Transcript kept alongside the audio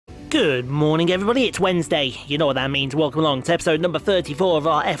Good morning, everybody. It's Wednesday. You know what that means. Welcome along to episode number 34 of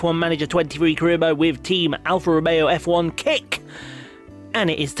our F1 Manager 23 career mode with Team Alfa Romeo F1 Kick. And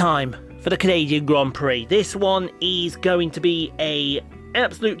it is time for the Canadian Grand Prix. This one is going to be an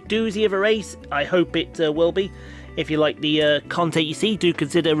absolute doozy of a race. I hope it will be. If you like the content you see, do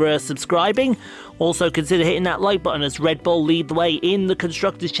consider subscribing. Also consider hitting that like button as Red Bull lead the way in the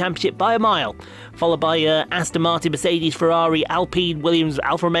Constructors' Championship by a mile. Followed by Aston Martin, Mercedes, Ferrari, Alpine, Williams,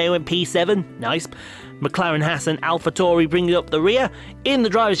 Alfa Romeo and P7. Nice. McLaren, Haas and Alfa Tauri bringing up the rear. In the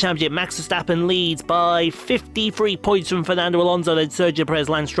Drivers' Championship, Max Verstappen leads by 53 points from Fernando Alonso, then Sergio Perez,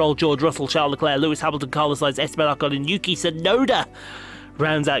 Lance Stroll, George Russell, Charles Leclerc, Lewis Hamilton, Carlos Sainz, Esteban Ocon and Yuki Tsunoda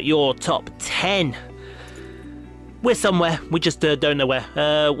rounds out your top 10. We're somewhere, we just don't know where.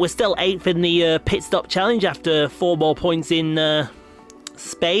 We're still 8th in the pit stop challenge after 4 more points in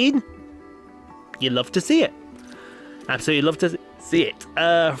Spain. You love to see it. Absolutely love to see it.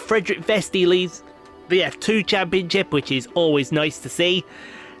 Frederick Vesti leads the F2 Championship, which is always nice to see.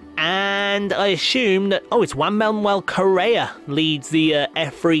 And I assume that, it's Juan Manuel Correa leads the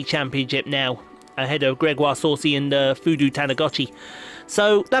F3 Championship now, ahead of Gregoire Saucy and Fudu Taniguchi.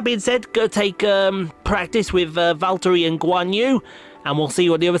 So, that being said, go take practice with Valtteri and Guanyu, and we'll see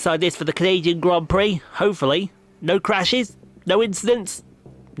what the other side is for the Canadian Grand Prix. Hopefully, no crashes, no incidents,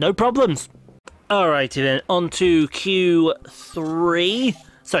 no problems. Alrighty then, on to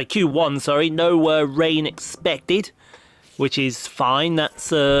Q1, no rain expected, which is fine,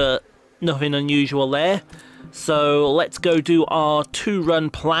 that's nothing unusual there. So, let's go do our 2-run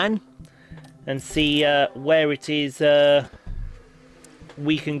plan, and see where it is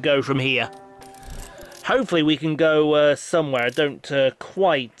we can go from here. Hopefully we can go somewhere. I don't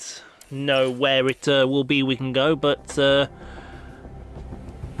quite know where it will be we can go, but you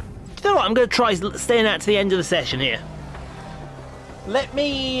know what, I'm going to try staying out to the end of the session here. Let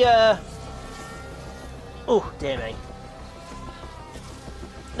me oh dear me,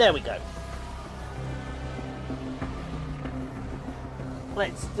 there we go.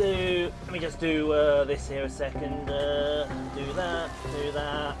 Let me just do this here a second, do that,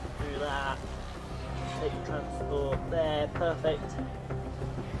 take transport there, perfect.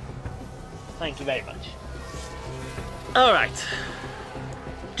 Thank you very much. Alright,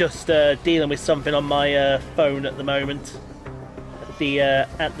 just dealing with something on my phone at the moment,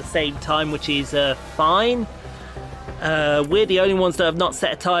 at the same time, which is fine. We're the only ones that have not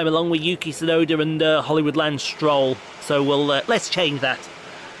set a time, along with Yuki Tsunoda and Hollywood Lance Stroll. So we'll let's change that.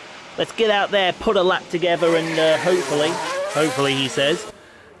 Let's get out there, put a lap together, and hopefully, he says,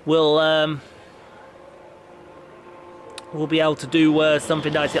 we'll be able to do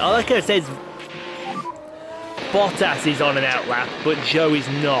something nice. I like how it says Bottas is on an out lap, but Zhou is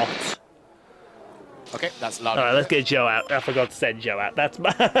not. Okay, that's loud. All right, let's get Zhou out. I forgot to send Zhou out. That's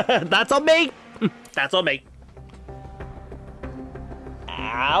that's on me. That's on me.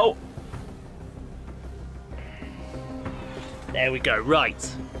 Ow. There we go,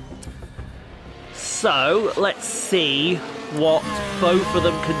 right. So, let's see what both of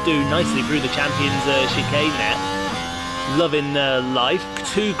them can do nicely through the Champions chicane there. Loving life.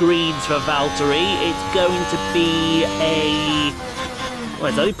 2 greens for Valtteri. It's going to be a... well,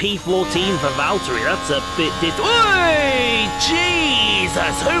 it's only P14 for Valtteri. That's a bit... Oi!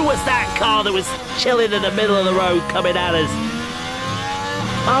 Jesus! Who was that car that was chilling in the middle of the road coming at us?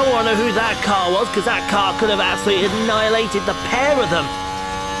 I want to know who that car was, because that car could have absolutely annihilated the pair of them.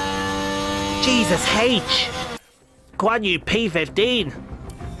 Jesus H. Guanyu P15.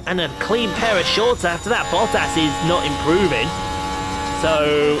 And a clean pair of shorts after that. Bottas is not improving.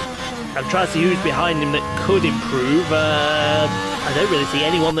 So, I'm trying to see who's behind him that could improve. I don't really see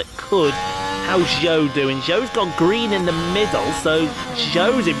anyone that could. How's Zhou doing? Zhou's got green in the middle, so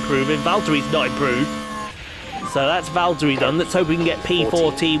Zhou's improving. Valtteri's not improved. So that's Valtteri done. Let's hope we can get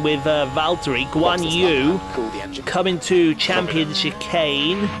P14 with Valtteri. Guanyu coming to Champion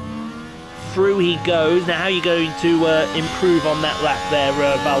Chicane. Through he goes. Now how are you going to improve on that lap there,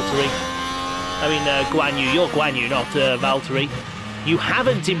 Valtteri? I mean, Guanyu. You're Guanyu, not Valtteri. You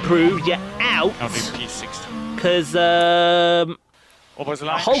haven't improved. You're out. Because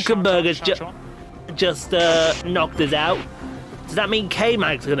Hulkenberg's just knocked us out. Does that mean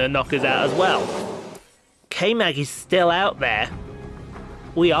K-Mag's going to knock us out as well? K-Mag is still out there.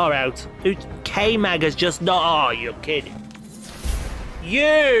 We are out. K-Mag has just not... oh, you're kidding.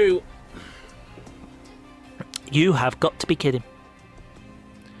 You have got to be kidding.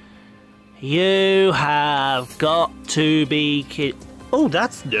 You have got to be kidding. Oh,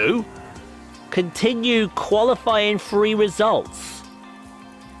 that's new. Continue qualifying 3 results.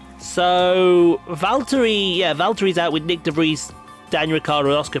 So, Valtteri, yeah, Valtteri's out with Nick de Vries Daniel Ricciardo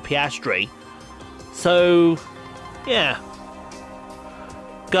and Oscar Piastri. So, yeah.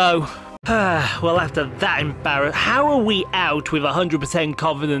 Go. Well, after that embarrassment, how are we out with 100%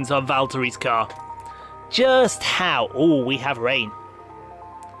 confidence on Valtteri's car? Just how? Oh, we have rain.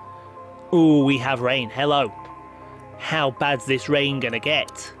 Oh, we have rain. Hello. How bad's this rain gonna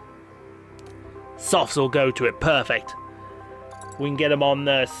get? Softs will go to it. Perfect. We can get them on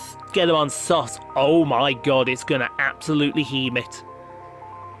softs. Oh my god, it's gonna absolutely heam it.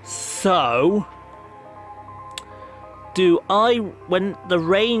 So, when the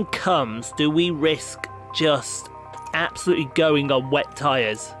rain comes, do we risk just absolutely going on wet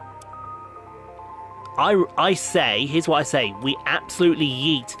tyres? I say, here's what I say, we absolutely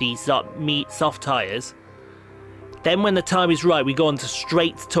yeet these soft tyres. Then when the time is right, we go on to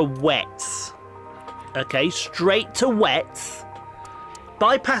straight to wets. Okay, straight to wets.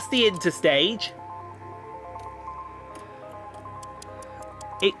 Bypass the interstage.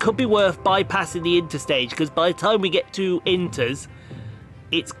 It could be worth bypassing the interstage, because by the time we get to inters,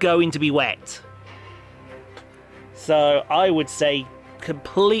 it's going to be wet. So I would say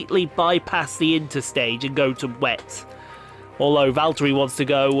completely bypass the interstage and go to wets. Although Valtteri wants to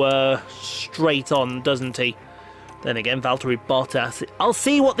go straight on, doesn't he? Then again, Valtteri Bottas. I'll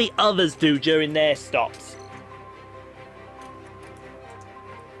see what the others do during their stops.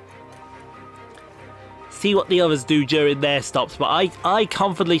 See what the others do during their stops, but I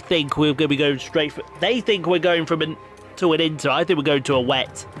confidently think we're going to be going straight for... They think we're going to an inter. I think we're going to a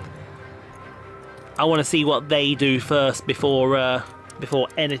wet. I want to see what they do first before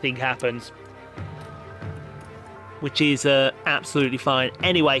anything happens. Which is absolutely fine.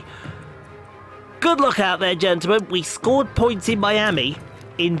 Anyway, good luck out there, gentlemen. We scored points in Miami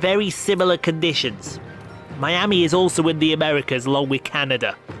in very similar conditions. Miami is also in the Americas along with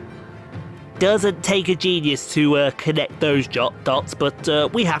Canada. Doesn't take a genius to connect those dots,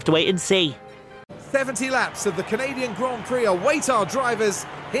 but we have to wait and see. 70 laps of the Canadian Grand Prix await our drivers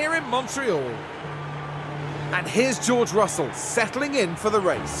here in Montreal. And here's George Russell settling in for the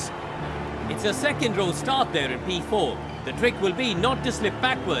race. It's a second row start there in P4. The trick will be not to slip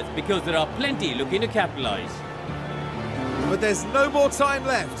backwards because there are plenty looking to capitalise. But there's no more time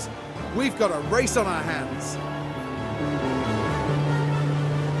left. We've got a race on our hands.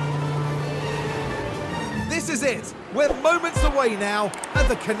 This is it. We're moments away now at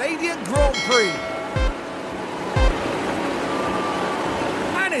the Canadian Grand Prix.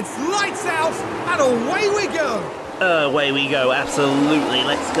 And it's lights out and away we go. Away we go, absolutely.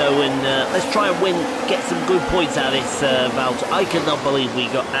 Let's go and let's try and win, get some good points out of this Valtteri. I cannot believe we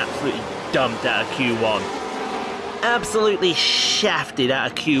got absolutely dumped out of Q1. Absolutely shafted out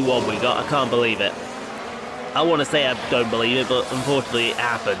of Q1 we got. I can't believe it. I want to say I don't believe it, but unfortunately it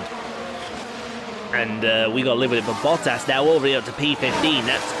happened. And we got to live with it. But Bottas now all the way up to P15.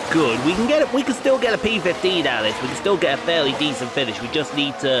 That's good. We can still get a P15 out of this. We can still get a fairly decent finish. We just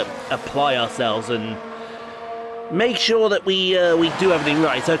need to apply ourselves and make sure that we do everything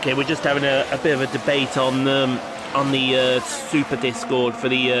right. Okay, we're just having a bit of a debate on the Super Discord for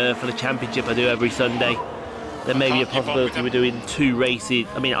the championship I do every Sunday. There may be a possibility we're doing two races.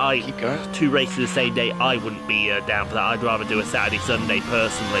 I mean, two races the same day. I wouldn't be down for that. I'd rather do a Saturday Sunday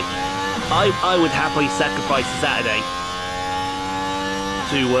personally. I would happily sacrifice a Saturday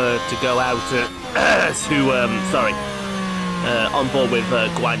to go out on board with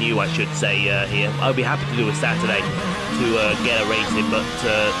Guanyu, I should say, here. I'd be happy to do a Saturday to get a race in, but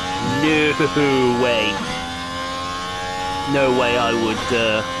no way I would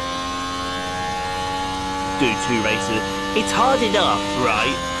do two races. It's hard enough,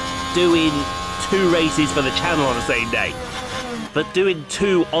 right, doing two races for the channel on the same day. But doing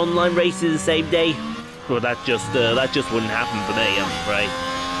two online races the same day, well, that just wouldn't happen for me, I'm afraid.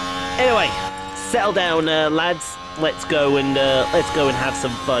 Anyway, settle down, lads. Let's go and have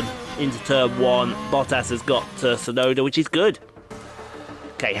some fun into turn one. Bottas has got Tsunoda, which is good.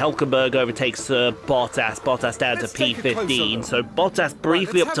 Okay, Hülkenberg overtakes Bottas. Bottas down to P15. So Bottas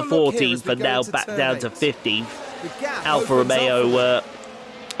briefly up to 14th, but now back down to 15th. Alfa Romeo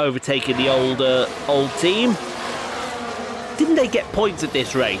overtaking the old team. Didn't they get points at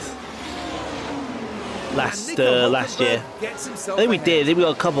this race last year? I think we did. I think we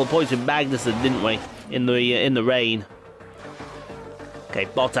got a couple of points with Magnussen, didn't we? In the rain. Okay,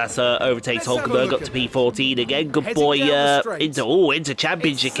 Bottas overtakes Hülkenberg up to P14 again. Good boy into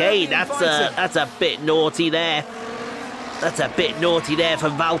championship chicane. That's a bit naughty there. That's a bit naughty there for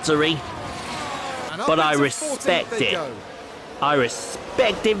Valtteri. But I respect it. I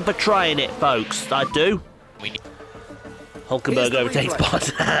respect him for trying it, folks. I do. Hülkenberg overtakes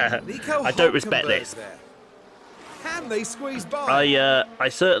Bottas. I don't respect this. Can they squeeze by? I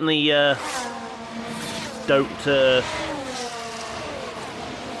certainly don't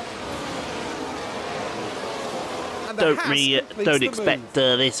expect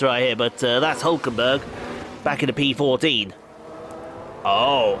this right here, but that's Hulkenberg back in the P14.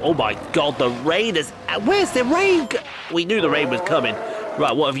 Oh my God, the rain is... Where's the rain? We knew the rain was coming.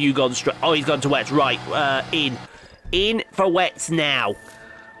 Right, what have you gone straight... Oh, he's gone to wets. Right, in for wets now.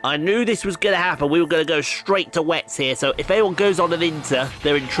 I knew this was going to happen. We were going to go straight to wets here. So if anyone goes on an Inter,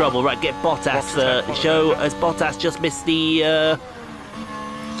 they're in trouble. Right, get Bottas. Zhou, has Bottas just missed the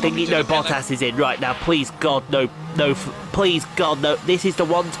thingy? No, Bottas is in. Right, now, please, God, no. No, please, God, no. This is the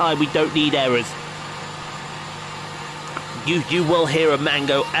one time we don't need errors. You will hear a man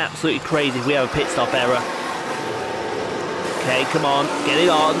go absolutely crazy if we have a pit stop error. Okay, come on. Get it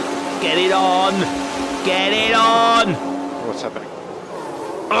on. Get it on. Get it on. What's happening?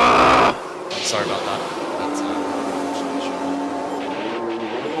 Ah! I'm sorry about that. That's,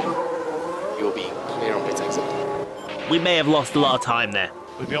 you'll be clear on pit exit. We may have lost a lot of time there.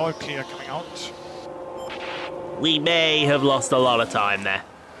 We'll be all clear coming out. We may have lost a lot of time there.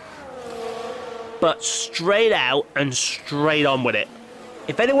 But straight out and straight on with it.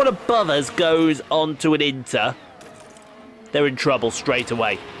 If anyone above us goes onto an Inter, they're in trouble straight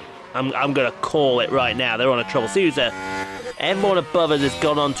away. I'm going to call it right now. They're on a trouble. See who's there. Everyone above us has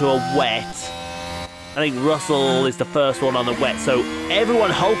gone onto a wet. I think Russell is the first one on the wet. So everyone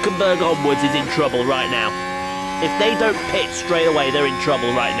Hulkenberg onwards is in trouble right now. If they don't pit straight away, they're in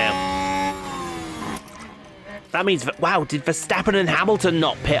trouble right now. That means, wow, did Verstappen and Hamilton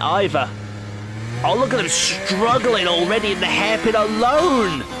not pit either? Oh, look at them struggling already in the hairpin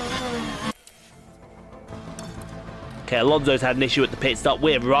alone. Okay, Alonso's had an issue at the pit stop.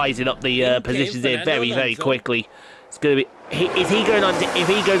 We're rising up the positions here very, very quickly. It's going to be... if he goes on to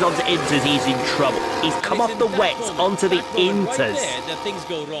Inters, he's in trouble. He's come off the wets onto the Inters. Right there, that things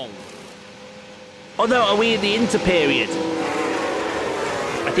go wrong. Oh no, are we in the Inter period?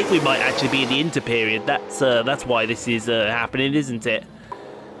 I think we might actually be in the Inter period. That's why this is happening, isn't it?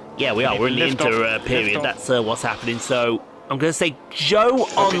 Yeah, we are. We're in the Inter period. That's what's happening. So I'm going to say Zhou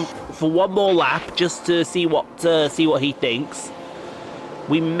on for one more lap just to see what he thinks.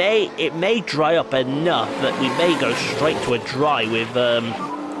 It may dry up enough that we may go straight to a dry with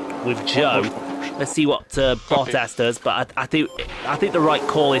Zhou. Let's see what Bottas does. But I think the right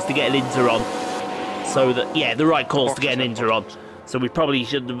call is to get an Inter on. So that the right call is to get an Inter on. So we probably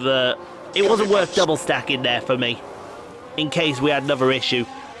should have. It wasn't worth double stacking there for me, in case we had another issue.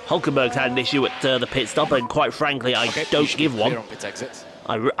 Hulkenberg's had an issue at the pit stop, and quite frankly, I don't give one.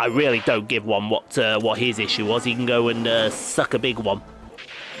 I really don't give one what his issue was. He can go and suck a big one.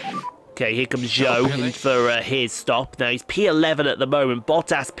 Okay, here comes Zhou in for his stop. Now he's P11 at the moment.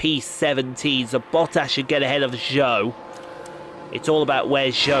 Bottas P17, so Bottas should get ahead of Zhou. It's all about where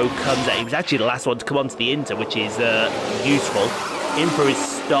Zhou comes at. He was actually the last one to come onto the Inter, which is useful. In for his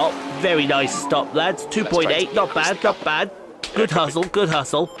stop. Very nice stop, lads. 2.8, not bad, not bad. Good hustle, good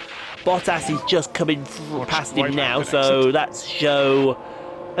hustle. Bottas is just coming past him now, so that's Zhou.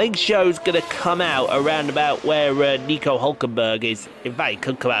 I think Zhou's going to come out around about where Nico Hulkenberg is. In fact, he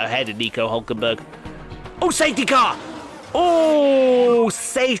could come out ahead of Nico Hulkenberg. Oh, safety car! Oh,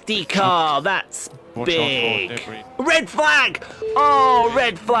 safety car. That's big. Red flag! Oh,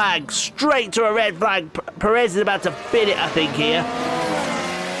 red flag. Straight to a red flag. Perez is about to bin it, I think, here.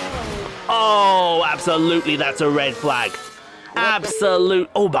 Oh, absolutely, that's a red flag. Absolute.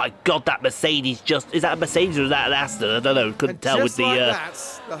 Oh my God, that Mercedes just... Is that a Mercedes or is that an Aston? I don't know. Couldn't tell with the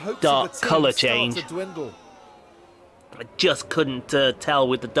dark colour change. I just couldn't tell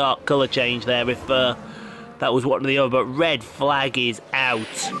with the dark colour change there if that was one or the other. But red flag is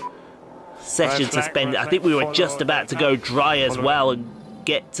out. Session suspended. I think we were just about to go dry as well and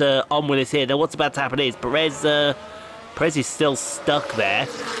get on with this here. Now what's about to happen is Perez is still stuck there.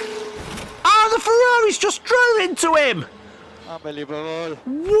 Oh, the Ferrari's just drove into him! Unbelievable.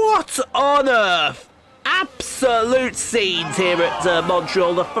 What on earth? Absolute scenes here at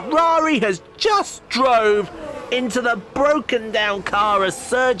Montreal. The Ferrari has just drove into the broken down car of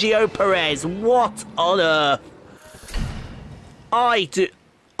Sergio Perez. What on earth?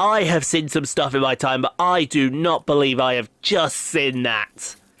 I have seen some stuff in my time, but I do not believe I have just seen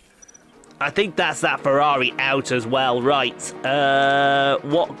that. I think that's that Ferrari out as well. Right.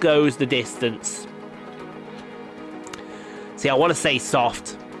 What goes the distance? See, I want to say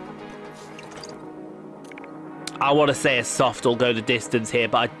soft. I want to say a soft will go the distance here,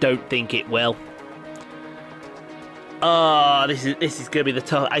 but I don't think it will. Oh, this is going to be the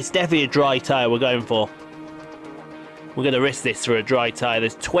tough. It's definitely a dry tyre we're going for. We're going to risk this for a dry tyre.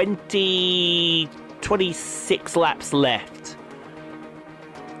 There's 22 26 laps left.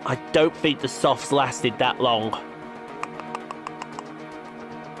 I don't think the softs lasted that long.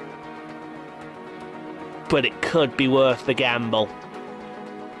 But it could be worth the gamble.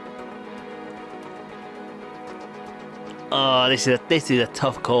 Oh, this is a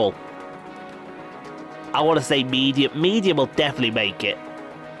tough call. I want to say medium. Medium will definitely make it.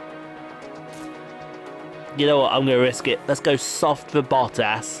 You know what? I'm going to risk it. Let's go soft for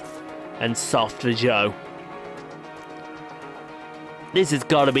Bottas and soft for Zhou. This has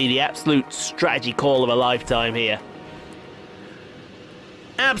got to be the absolute strategy call of a lifetime here.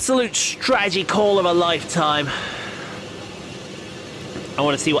 Absolute strategy call of a lifetime. I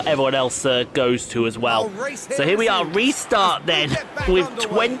want to see what everyone else goes to as well. So here we are, restart then, with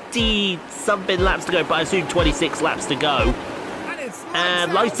 20-something laps to go, but I assume 26 laps to go.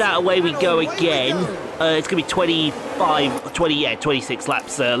 And lights out, away we go again. It's going to be 26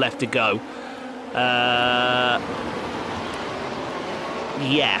 laps left to go.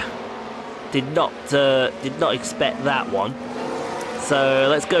 Yeah, did not expect that one. So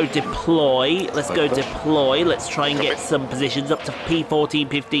let's go deploy. Let's try and get some positions up to P14,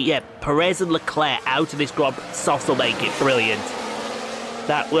 15. Yeah, Perez and Leclerc out of this Grand Prix. Softs will make it. Brilliant.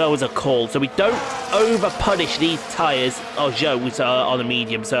 That was a call. So we don't over-punish these tyres. Oh, Zhou was on a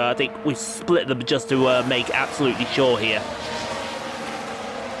medium, so I think we split them just to make absolutely sure here.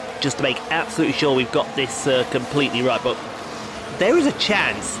 Just to make absolutely sure we've got this completely right. But there is a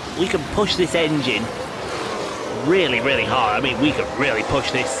chance we can push this engine really, really hard. I mean, we could really push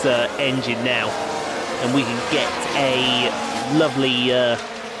this engine now, and we can get a lovely,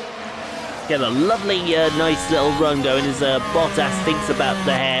 nice little run going as Bottas thinks about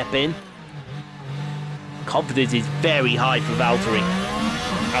the hairpin. Confidence is very high for Valtteri.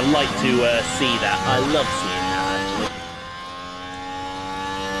 I like to see that. I love seeing that, actually.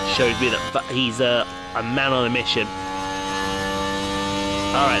 Shows me that he's a man on a mission.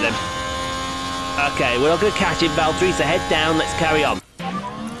 All right then. Okay, we're not going to catch him, Valtteri, so head down, let's carry on.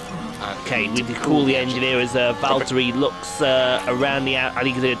 Okay, we can cool the engine here as Valtteri looks around the out. I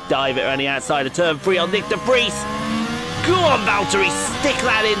think he's going to dive it around the outside of turn 3 on Nick de Vries. Go on, Valtteri, stick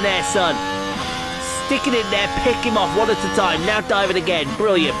that in there, son. Stick it in there, pick him off one at a time. Now dive it again,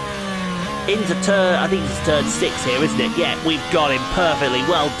 brilliant. Into turn, I think it's turn 6 here, isn't it? Yeah, we've got him perfectly,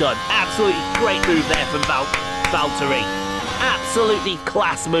 well done. Absolutely great move there from Valtteri. Absolutely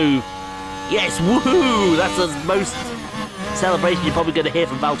class move. Yes, woohoo! That's the most celebration you're probably going to hear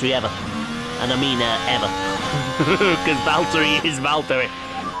from Valtteri ever. And I mean ever. Because Valtteri is Valtteri.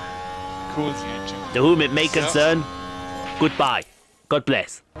 Cool the engine. To whom it may concern, goodbye. God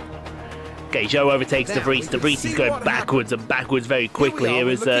bless. Okay, Zhou overtakes de Vries. De Vries is going backwards and backwards very quickly here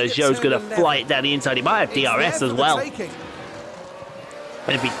as Zhou's going to fly it down the inside. He might have DRS as well. And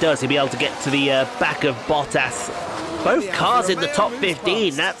if he does, he'll be able to get to the back of Bottas. Both cars in the top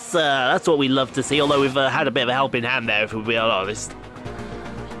 15. That's what we love to see. Although we've had a bit of a helping hand there, if we'll be honest.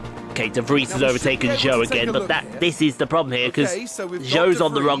 Okay, de Vries has overtaken Zhou again, but this is the problem here because Zhou's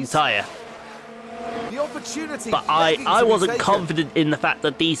on the wrong tyre. But I wasn't confident in the fact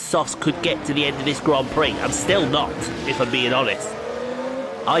that these softs could get to the end of this Grand Prix. I'm still not, if I'm being honest.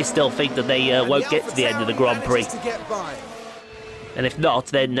 I still think that they won't get to the end of the Grand Prix. And if not,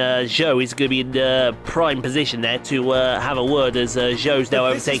 then Zhou is going to be in prime position there to have a word as Zhou's now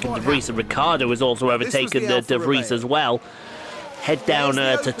overtaken de Vries, and Ricciardo has also overtaken de Vries as well. Head down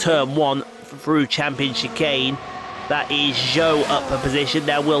to turn 1 through champion chicane. That is Zhou up a position.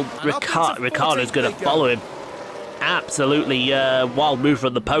 Now Ricciardo's going to follow him. Absolutely wild move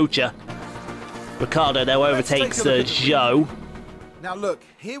from the poacher. Ricciardo now overtakes Zhou. Now look,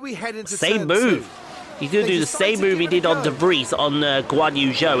 here we head into same move. He's going to do the same move he did on de Vries on Guanyu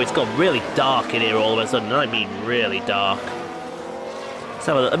Zhou. It's gone really dark in here all of a sudden. I mean really dark.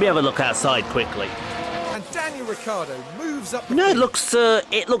 So let me have a look outside quickly. And Daniel Ricciardo moves up. No, it looks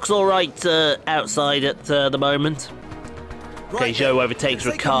all right outside at the moment. Okay, Zhou overtakes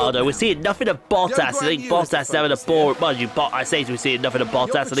Ricciardo. We're seeing nothing of Bottas. I think Bottas is having a bore. Mind you, I say we're seeing nothing of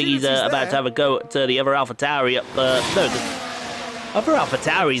Bottas. I think he's about to have a go at the other Alfa Tauri up. No, the other Alfa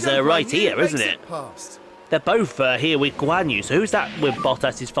Tauri's right here, isn't it? They're both here with Guanyu. So who's that with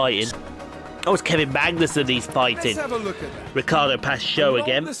Bottas is fighting? Oh, it's Kevin Magnussen he's fighting. Ricciardo past Zhou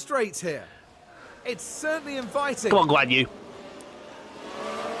again. The straight here. It's certainly inviting. Come on, Guanyu.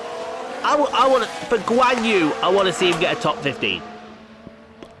 I want to, for Guanyu, I want to see him get a top 15.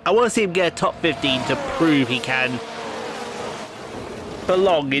 I want to see him get a top 15 to prove he can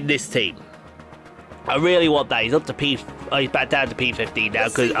belong in this team. I really want that. He's up to he's back down to P15 now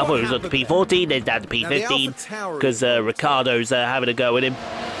because I thought he was up to P14. Then down to P15 because Ricciardo's having a go at him.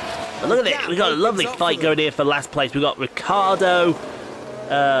 But look at it, we've got a lovely fight going here for last place. We've got Ricciardo,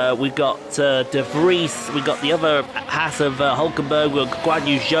 we've got De Vries, we've got the other Haas of Hulkenberg, we've got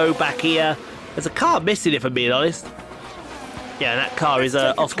Guanyu, Zhou back here. There's a car missing, if I'm being honest. Yeah, and that car is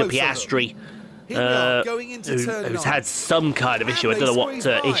Oscar Piastri, who's had some kind of issue. I don't know what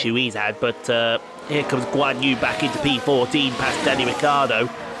issue he's had, but here comes Guanyu back into P14 past Danny Ricciardo.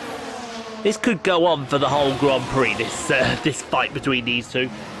 This could go on for the whole Grand Prix, this fight between these two.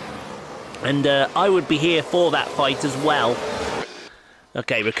 And I would be here for that fight as well.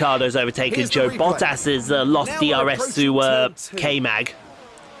 Okay, Ricciardo's overtaken Zhou. Bottas has lost DRS to K-Mag.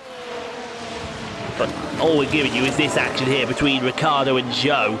 But all we're giving you is this action here between Ricciardo and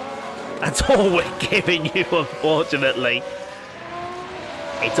Zhou. That's all we're giving you, unfortunately.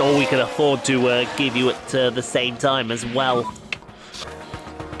 It's all we can afford to give you at the same time as well.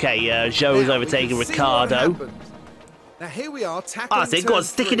 Okay, Zhou is overtaking Ricciardo. Now here we are tackling. I think go on,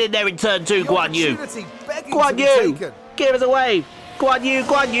 stick it in there in turn two, Guanyu. Guanyu, give us a wave.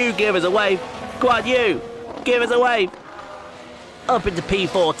 Guanyu, give us a wave. Guanyu, give us a wave. Up into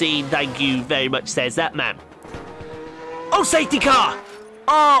P14, thank you very much, says that man. Oh, safety car!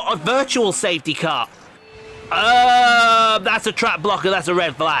 Oh, a virtual safety car. That's a trap blocker, that's a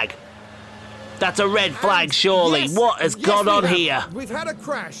red flag. That's a red flag, surely. Yes, what has gone on here? We've had a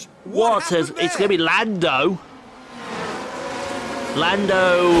crash. What has... It's going to be Lando.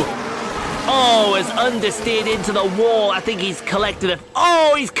 Lando... Oh, has understeered into the wall. I think he's collected a...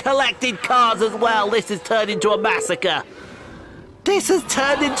 Oh, he's collected cars as well. This has turned into a massacre. This has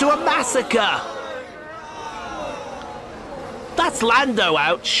turned into a massacre. That's Lando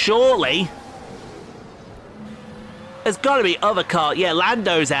out, surely. There's got to be other cars. Yeah,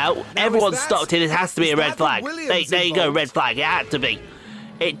 Lando's out. Everyone's stopped in. It has to be a red flag. There you go, red flag. It had to be.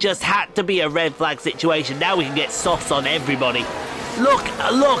 It just had to be a red flag situation. Now we can get softs on everybody. Look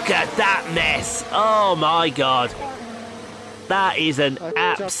at that mess. Oh, my God. That is an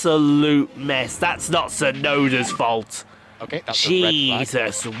absolute mess. That's not Tsunoda's fault. Okay, that's a red flag.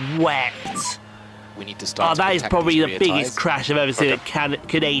 Jesus wept. We need to start. Oh, that is probably the biggest crash I've ever seen in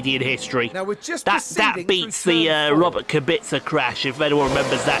Canadian history. Now we're just that beats the Robert Kubica crash, if anyone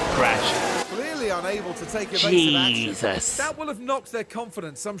remembers that crash. Clearly unable to take Jesus. action. That will have knocked their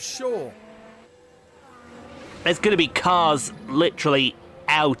confidence, I'm sure. There's going to be cars literally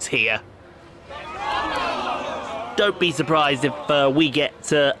out here. Don't be surprised if we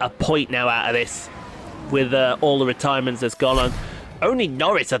get a point now out of this with all the retirements that's gone on. Only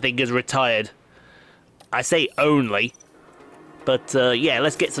Norris, I think, has retired. I say only, but yeah,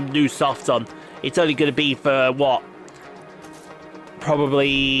 let's get some new softs on. It's only going to be for, what,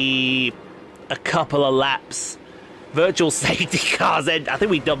 probably a couple of laps. Virtual safety cars, and I think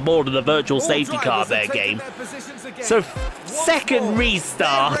we've done more than the virtual safety car there game. So, second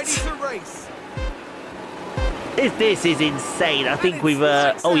restart. This is insane. I think we've,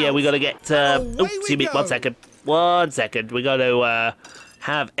 oh yeah, we got to get, excuse me, 1 second. 1 second. We got to,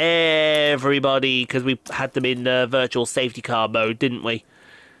 have everybody, because we had them in virtual safety car mode, didn't we?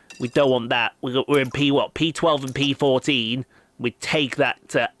 We don't want that. We're in P12 and P14. We take that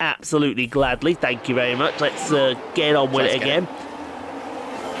absolutely gladly. Thank you very much. Let's get on with it again.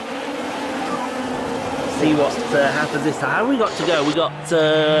 See what happens this time. How have we got to go? We got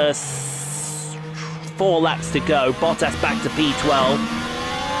 4 laps to go. Bottas back to P12.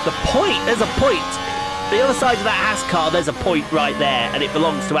 The point, there's a point. The other side of that Haas car, there's a point right there, and it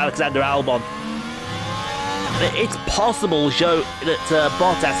belongs to Alexander Albon. It's possible, Zhou, that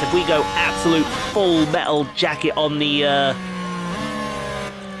Bottas, if we go absolute full metal jacket on the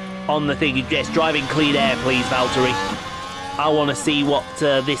thing, yes, driving clean air, please, Valtteri. I want to see what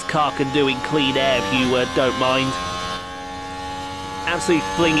this car can do in clean air, if you don't mind. Absolutely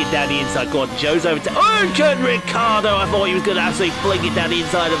fling it down the inside. Go on, Zhou's over to... Oh, Ricciardo! I thought he was going to absolutely fling it down the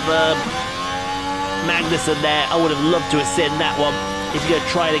inside of... Magnussen there. I would have loved to have seen that one. Is he going to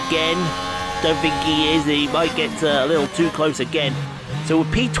try it again? Don't think he is. He might get a little too close again. So we're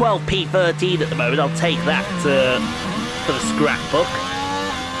P12, P13 at the moment. I'll take that for the scrapbook.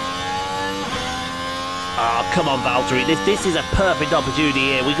 Oh, come on, Valtteri. This is a perfect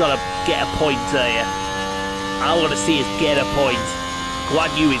opportunity here. We've got to get a point here. I want to see us get a point.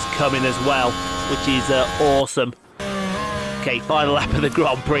 Guanyu is coming as well, which is awesome. Okay, final lap of the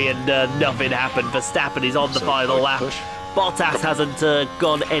Grand Prix, and nothing happened. Verstappen is on the final lap. Bottas hasn't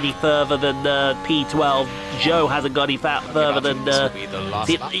gone any further than P12. Zhou hasn't gone any further than...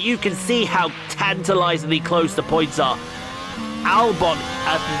 you can see how tantalisingly close the points are. Albon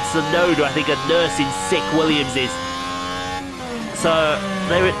and Tsunoda, I think, are nursing sick Williamses. So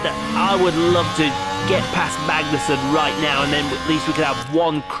I would love to get past Magnussen right now, and then at least we could have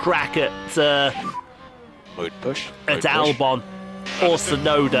one crack at Mode push. Albon or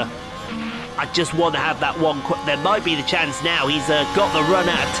Tsunoda. I just want to have that one. There might be the chance now. He's got the run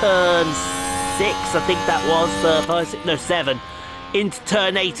out of turn 6, I think that was 5, 6, no 7, into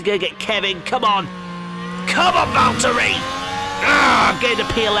turn 8 to go get Kevin. Come on, Valtteri! Ah, I'm getting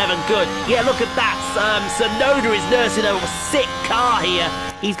to P11. Good. Yeah, look at that. Tsunoda is nursing a sick car here.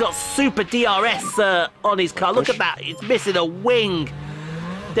 He's got super DRS on his car. Look at that. It's missing a wing.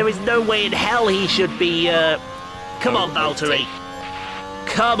 There is no way in hell he should be... Come on, Valtteri.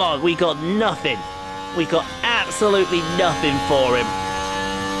 Come on. We got nothing. We got absolutely nothing for him.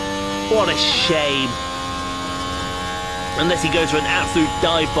 What a shame. Unless he goes for an absolute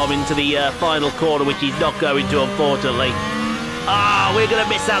dive bomb into the final corner, which he's not going to, unfortunately. Ah, we're going to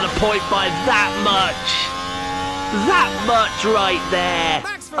miss out a point by that much. That much right there.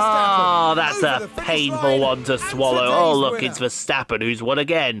 Oh, that's a painful one to swallow. Oh, look, it's Verstappen who's won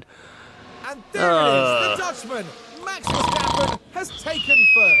again. And there it is, the Dutchman, Max Verstappen, has taken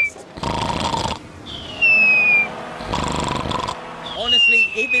first. Honestly,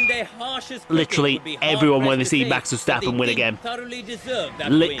 even their harshest literally everyone when they see Max Verstappen win again.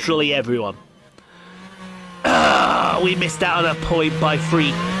 Literally everyone. We missed out on a point by 3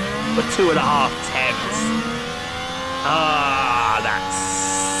 or 2.5 tenths. That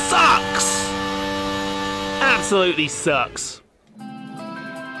sucks. Absolutely sucks.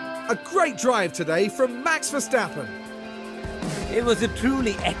 A great drive today from Max Verstappen. It was a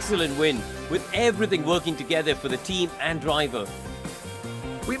truly excellent win, with everything working together for the team and driver.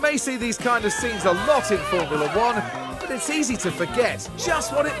 We may see these kind of scenes a lot in Formula 1, but it's easy to forget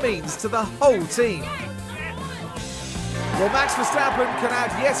just what it means to the whole team. Well, Max Verstappen can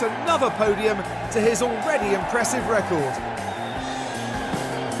add yet another podium to his already impressive record.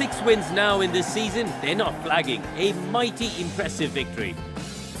 6 wins now in this season, they're not flagging. A mighty impressive victory.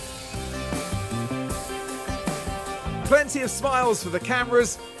 Plenty of smiles for the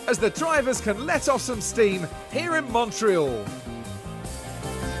cameras as the drivers can let off some steam here in Montreal.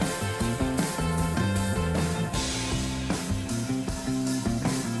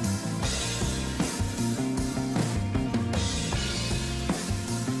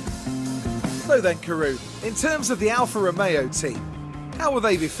 So then, Karoo, in terms of the Alfa Romeo team, how will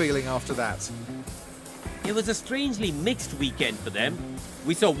they be feeling after that? It was a strangely mixed weekend for them.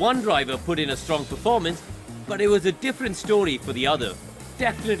 We saw one driver put in a strong performance, but it was a different story for the other.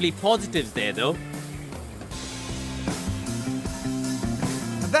 Definitely positives there, though.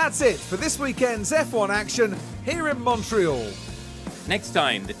 And that's it for this weekend's F1 action here in Montreal. Next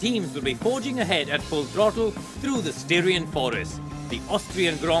time, the teams will be forging ahead at full throttle through the Styrian forest. The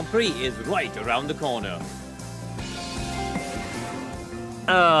Austrian Grand Prix is right around the corner.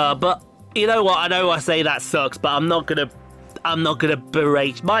 But you know what? I know I say that sucks, but I'm not gonna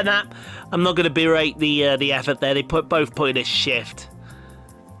berate. Mind that, I'm not gonna berate the effort there. They both put in a shift.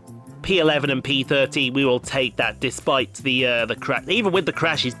 P11 and P13, we will take that despite the crash. Even with the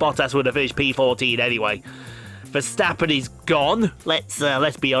crashes, Bottas would have finished P14 anyway. Verstappen is gone. Let's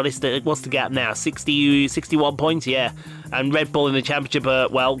be honest. What's the gap now? 61 points, yeah. And Red Bull in the championship,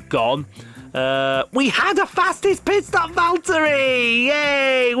 well, gone. We had a fastest pit stop, Valtteri!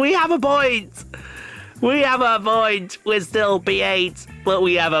 Yay! We have a point! We have a point! We're still P8, but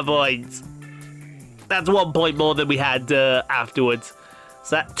we have a point. That's 1 point more than we had afterwards.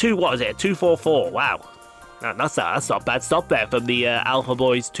 So that what was it? 244. Wow. That's not a bad stop there from the Alpha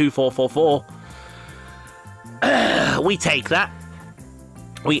Boys. 2444. We take that.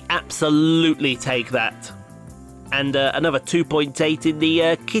 We absolutely take that. And another 2.8 in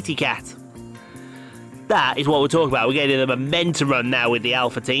the Kitty Cat. That is what we're talking about. We're getting a momentum run now with the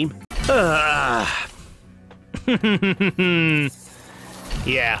Alpha team.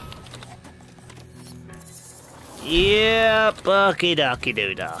 Yeah. Yep,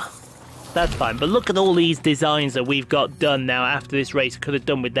 okie-dokie-doo-dah. That's fine, but look at all these designs that we've got done now after this race. Could have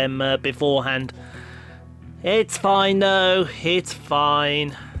done with them beforehand. It's fine though, it's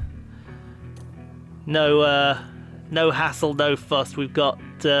fine. No hassle, no fuss. We've got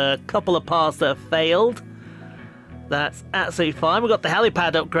a couple of parts that have failed. That's absolutely fine. We've got the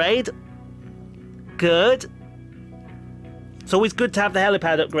helipad upgrade. Good. It's always good to have the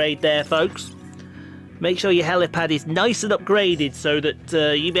helipad upgrade there, folks. Make sure your helipad is nice and upgraded so that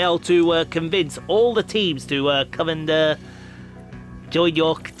you'll be able to convince all the teams to come and join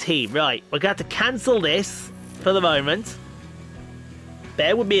your team. Right, we're going to have to cancel this for the moment.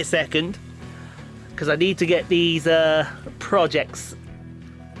 Bear with me a second, because I need to get these projects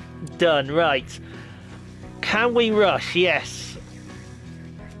done. Right. Can we rush? Yes.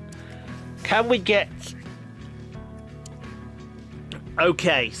 Can we get...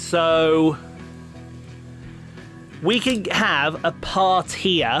 Okay, so... We can have a part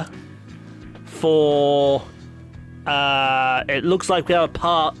here for... it looks like we have a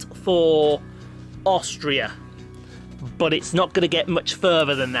part for Austria. But it's not going to get much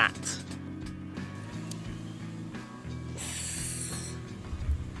further than that.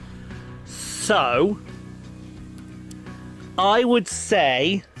 So... I would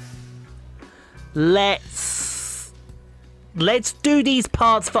say... Let's do these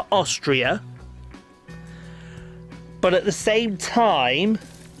parts for Austria. But at the same time,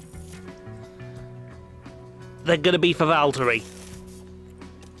 they're going to be for Valtteri.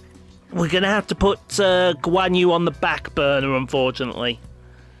 We're going to have to put Guanyu on the back burner, unfortunately.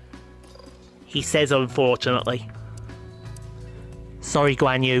 He says unfortunately. Sorry,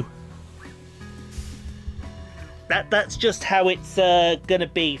 Guanyu. That's just how it's going to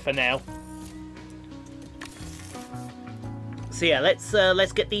be for now. So yeah,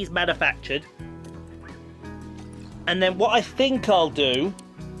 let's get these manufactured. And then what I think I'll do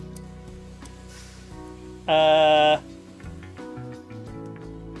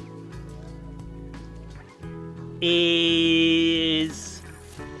is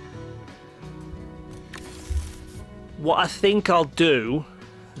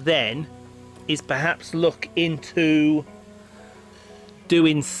then is perhaps look into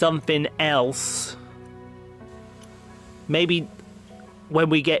doing something else. Maybe when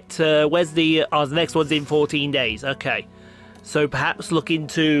we get to... Where's the... Oh, the next one's in 14 days. Okay. So perhaps look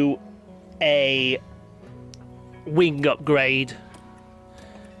into a wing upgrade.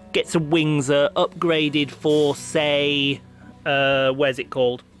 Get some wings upgraded for, say... where's it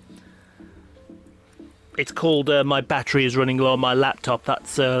called? It's called... my battery is running low on my laptop.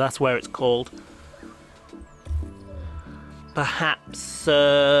 That's where it's called. Perhaps...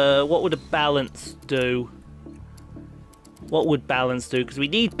 what would a balance do? What would balance do? Because we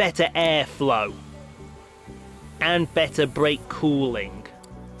need better airflow. And better brake cooling.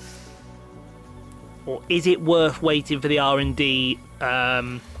 Or is it worth waiting for the R&D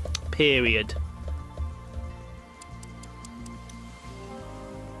period?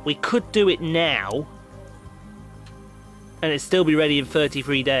 We could do it now. And it'd still be ready in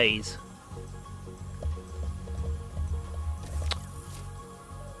 33 days.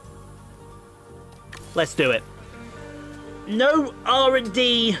 Let's do it. No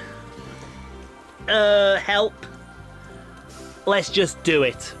R&D help. Let's just do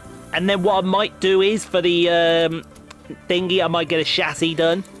it. And then what I might do is for the thingy, I might get a chassis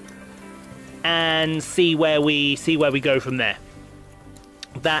done and see where we go from there.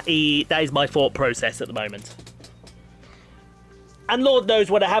 That is my thought process at the moment. And Lord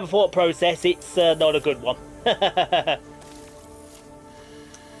knows when I have a thought process, it's not a good one.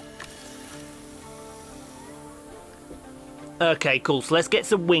 Okay, cool. So let's get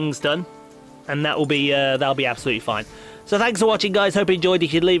some wings done, and that'll be absolutely fine. So thanks for watching, guys. Hope you enjoyed.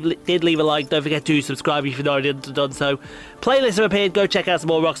 If you did leave a like, don't forget to subscribe if you've not already done so. Playlists have appeared. Go check out some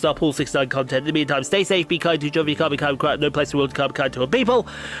more Rockstar Pool 69 content. In the meantime, stay safe, be kind to each other. You can't be kind, no place in the world to come kind to other people.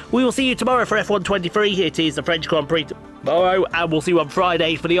 We will see you tomorrow for F1 23. It is the French Grand Prix tomorrow, and we'll see you on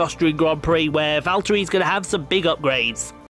Friday for the Austrian Grand Prix, where Valtteri is going to have some big upgrades.